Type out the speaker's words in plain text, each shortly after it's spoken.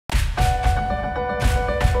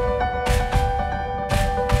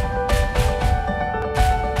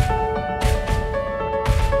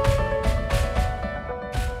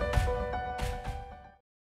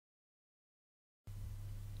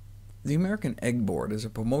The American Egg Board is a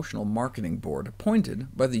promotional marketing board appointed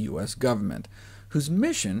by the U.S. government, whose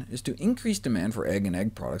mission is to increase demand for egg and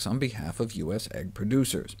egg products on behalf of U.S. egg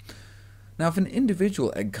producers. Now, if an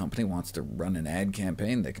individual egg company wants to run an ad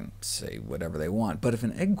campaign, they can say whatever they want. But if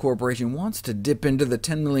an egg corporation wants to dip into the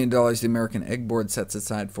 $10 million the American Egg Board sets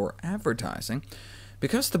aside for advertising,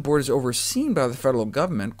 because the board is overseen by the federal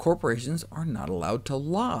government, corporations are not allowed to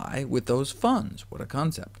lie with those funds. What a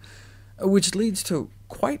concept. Which leads to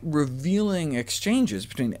quite revealing exchanges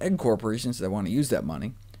between egg corporations that want to use that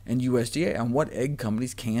money and USDA on what egg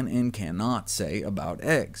companies can and cannot say about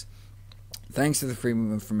eggs. Thanks to the Freedom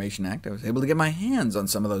of Information Act, I was able to get my hands on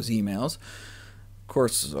some of those emails. Of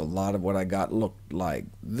course, a lot of what I got looked like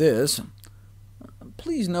this.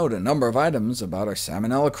 Please note a number of items about our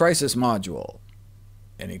Salmonella Crisis module.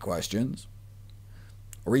 Any questions?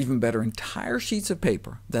 Or even better, entire sheets of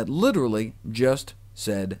paper that literally just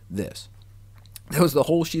said this. That was the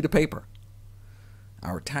whole sheet of paper.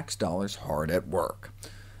 Our tax dollars hard at work.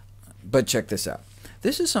 But check this out.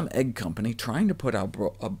 This is some egg company trying to put out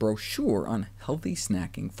a brochure on healthy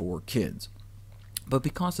snacking for kids. But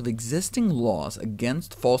because of existing laws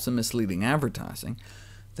against false and misleading advertising,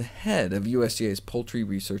 the head of USDA's Poultry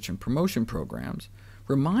Research and Promotion Programs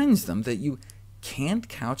reminds them that you can't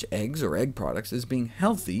couch eggs or egg products as being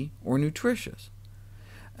healthy or nutritious.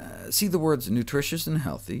 See, the words nutritious and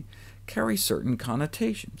healthy carry certain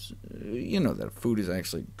connotations. You know that food is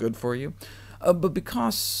actually good for you. But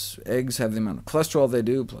because eggs have the amount of cholesterol they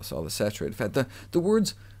do, plus all the saturated fat, the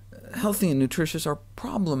words healthy and nutritious are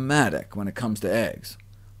problematic when it comes to eggs.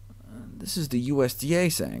 This is the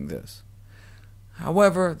USDA saying this.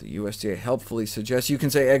 However, the USDA helpfully suggests you can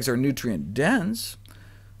say eggs are nutrient-dense.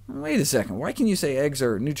 Wait a second, why can you say eggs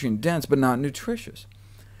are nutrient-dense but not nutritious?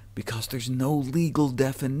 Because there's no legal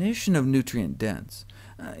definition of nutrient-dense.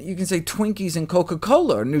 You can say Twinkies and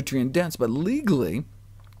Coca-Cola are nutrient-dense, but legally,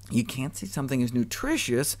 you can't say something is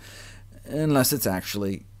nutritious unless it's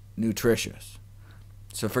actually nutritious.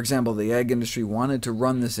 So, for example, the egg industry wanted to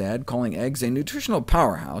run this ad calling eggs a nutritional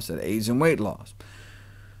powerhouse that aids in weight loss.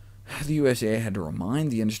 The USDA had to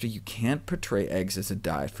remind the industry you can't portray eggs as a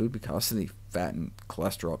diet food because of the fat and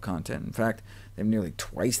cholesterol content. In fact, they have nearly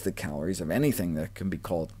twice the calories of anything that can be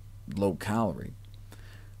called low-calorie.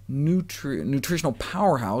 Nutritional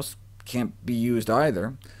powerhouse can't be used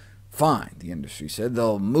either. Fine, the industry said,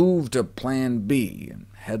 they'll move to Plan B, and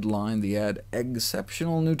headline the ad,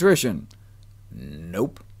 Exceptional Nutrition.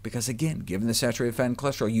 Nope, because again, given the saturated fat and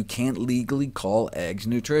cholesterol, you can't legally call eggs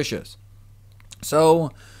nutritious.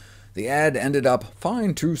 So the ad ended up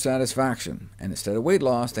Find True Satisfaction, and instead of weight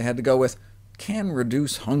loss, they had to go with Can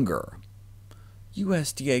Reduce Hunger.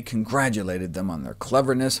 USDA congratulated them on their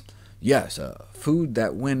cleverness. Yes, a food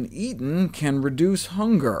that when eaten can reduce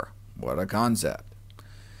hunger. What a concept.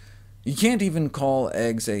 You can't even call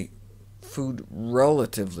eggs a food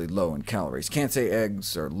relatively low in calories. Can't say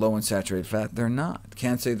eggs are low in saturated fat. They're not.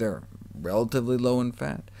 Can't say they're relatively low in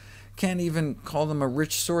fat. Can't even call them a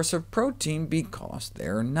rich source of protein because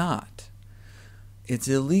they're not. It's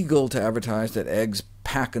illegal to advertise that eggs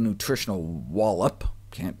pack a nutritional wallop.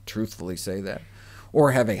 Can't truthfully say that.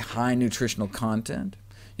 Or have a high nutritional content.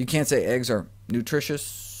 You can't say eggs are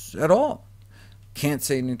nutritious at all. Can't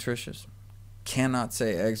say nutritious. Cannot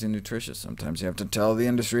say eggs are nutritious. Sometimes you have to tell the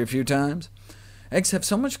industry a few times. Eggs have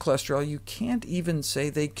so much cholesterol you can't even say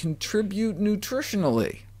they contribute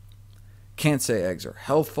nutritionally. Can't say eggs are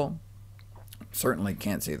healthful. Certainly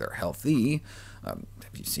can't say they're healthy. Have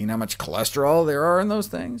you seen how much cholesterol there are in those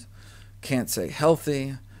things? Can't say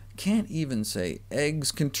healthy. Can't even say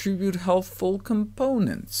eggs contribute healthful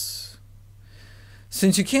components.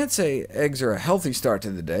 Since you can't say eggs are a healthy start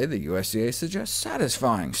to the day, the USDA suggests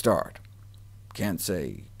satisfying start.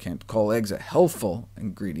 Can't call eggs a healthful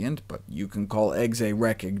ingredient, but you can call eggs a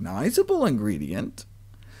recognizable ingredient.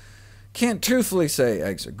 Can't truthfully say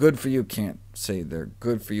eggs are good for you, can't say they're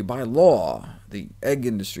good for you. By law, the egg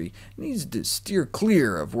industry needs to steer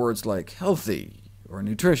clear of words like healthy or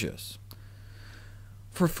nutritious.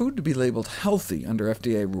 For food to be labeled healthy under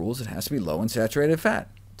FDA rules, it has to be low in saturated fat.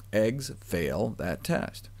 Eggs fail that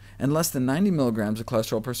test, and less than 90 milligrams of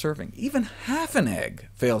cholesterol per serving. Even half an egg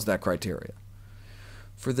fails that criteria.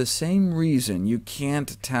 For the same reason you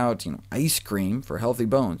can't tout ice cream for healthy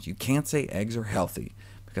bones, you can't say eggs are healthy,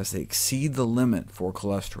 because they exceed the limit for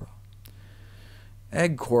cholesterol.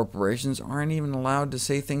 Egg corporations aren't even allowed to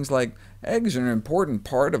say things like, eggs are an important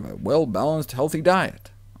part of a well-balanced, healthy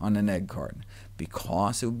diet on an egg carton,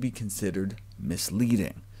 because it would be considered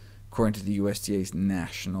misleading, according to the USDA's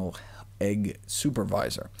National Egg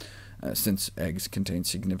Supervisor, since eggs contain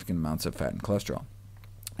significant amounts of fat and cholesterol,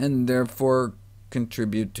 and therefore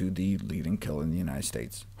contribute to the leading killer in the United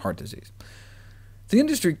States, heart disease. The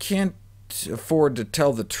industry can't afford to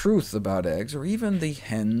tell the truth about eggs, or even the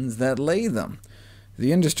hens that lay them.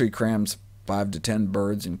 The industry crams 5 to 10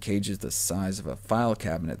 birds in cages the size of a file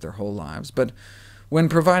cabinet their whole lives, but when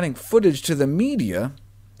providing footage to the media,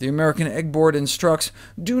 the American Egg Board instructs,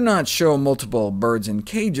 do not show multiple birds in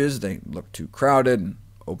cages, they look too crowded and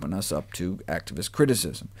open us up to activist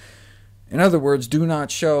criticism. In other words, do not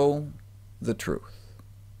show the truth.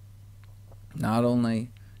 Not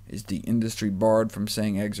only is the industry barred from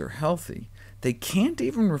saying eggs are healthy, they can't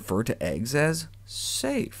even refer to eggs as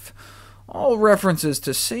safe. All references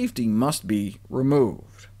to safety must be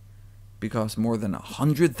removed, because more than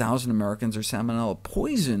 100,000 Americans are salmonella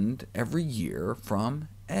poisoned every year from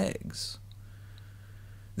eggs.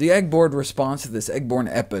 The Egg Board response to this egg-borne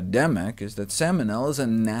epidemic is that salmonella is a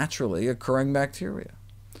naturally occurring bacteria.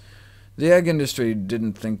 The egg industry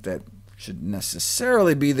didn't think that should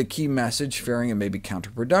necessarily be the key message, fearing it may be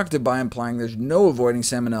counterproductive by implying there's no avoiding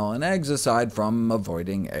salmonella in eggs aside from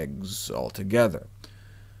avoiding eggs altogether.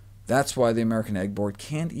 That's why the American Egg Board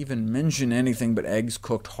can't even mention anything but eggs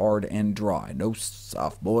cooked hard and dry. No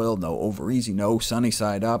soft-boiled, no over-easy, no sunny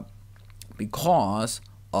side up, because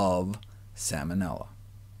of salmonella.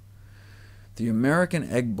 The American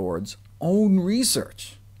Egg Board's own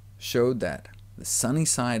research showed that the sunny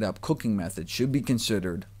side up cooking method should be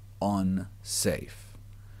considered unsafe.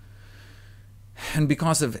 And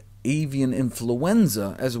because of avian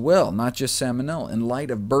influenza as well, not just salmonella, in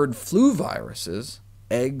light of bird flu viruses,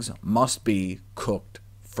 eggs must be cooked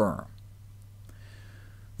firm.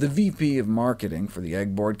 The VP of Marketing for the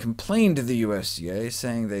Egg Board complained to the USDA,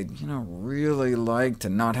 saying they'd really like to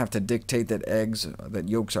not have to dictate that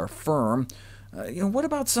yolks are firm. What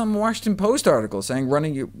about some Washington Post article saying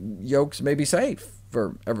running yolks may be safe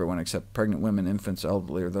for everyone except pregnant women, infants,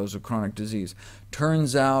 elderly, or those with chronic disease?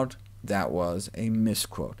 Turns out that was a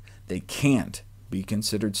misquote. They can't be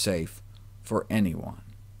considered safe for anyone.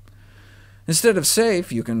 Instead of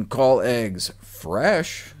safe, you can call eggs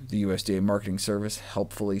fresh, the USDA Marketing Service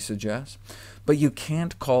helpfully suggests, but you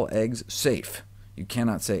can't call eggs safe. You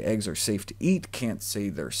cannot say eggs are safe to eat, can't say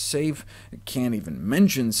they're safe, can't even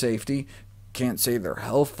mention safety, can't say they're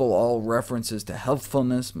healthful. All references to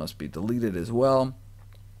healthfulness must be deleted as well.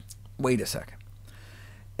 Wait a second.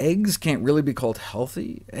 Eggs can't really be called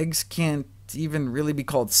healthy? Eggs can't even really be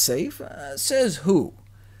called safe? Says who?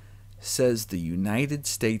 Says the United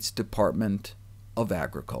States Department of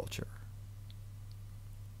Agriculture.